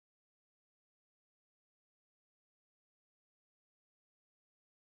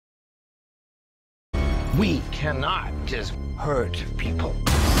We cannot just hurt people.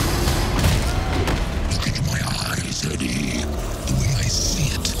 Look into my eyes, Eddie. The way I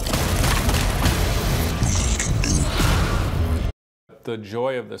see it. We can do. The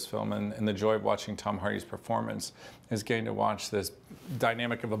joy of this film and the joy of watching Tom Hardy's performance is getting to watch this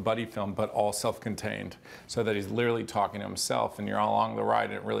dynamic of a buddy film, but all self-contained, so that he's literally talking to himself, and you're all along the ride,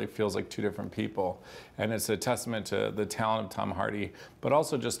 and it really feels like two different people. And it's a testament to the talent of Tom Hardy, but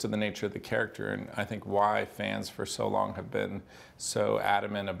also just to the nature of the character, and I think why fans for so long have been so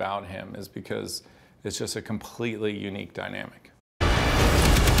adamant about him is because it's just a completely unique dynamic.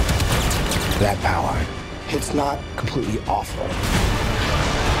 That power, it's not completely awful.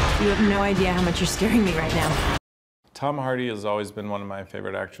 You have no idea how much you're scaring me right now. Tom Hardy has always been one of my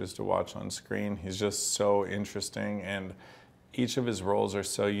favorite actors to watch on screen. He's just so interesting, and each of his roles are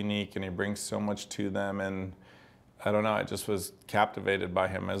so unique, and he brings so much to them, and I don't know, I just was captivated by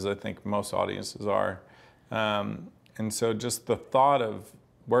him, as I think most audiences are. And so just the thought of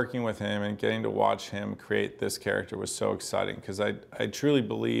working with him and getting to watch him create this character was so exciting, because I truly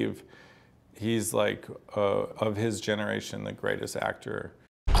believe he's like, of his generation, the greatest actor.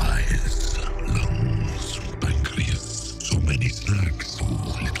 Eyes, lungs, pancreas, so many snacks, so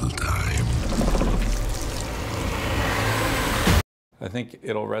little time. I think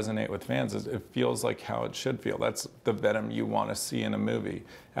it'll resonate with fans. It feels like how it should feel. That's the Venom you want to see in a movie.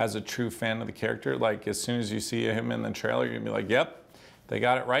 As a true fan of the character, like as soon as you see him in the trailer, you're gonna be like, yep, they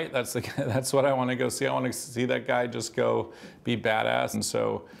got it right. That's what I want to go see. I want to see that guy just go be badass. And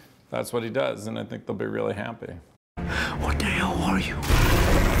so that's what he does, and I think they'll be really happy. What the hell are you?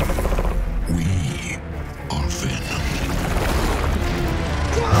 We are Venom.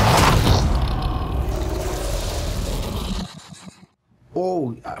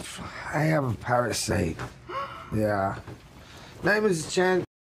 Oh, I have a parasite. Yeah. Name is Chen.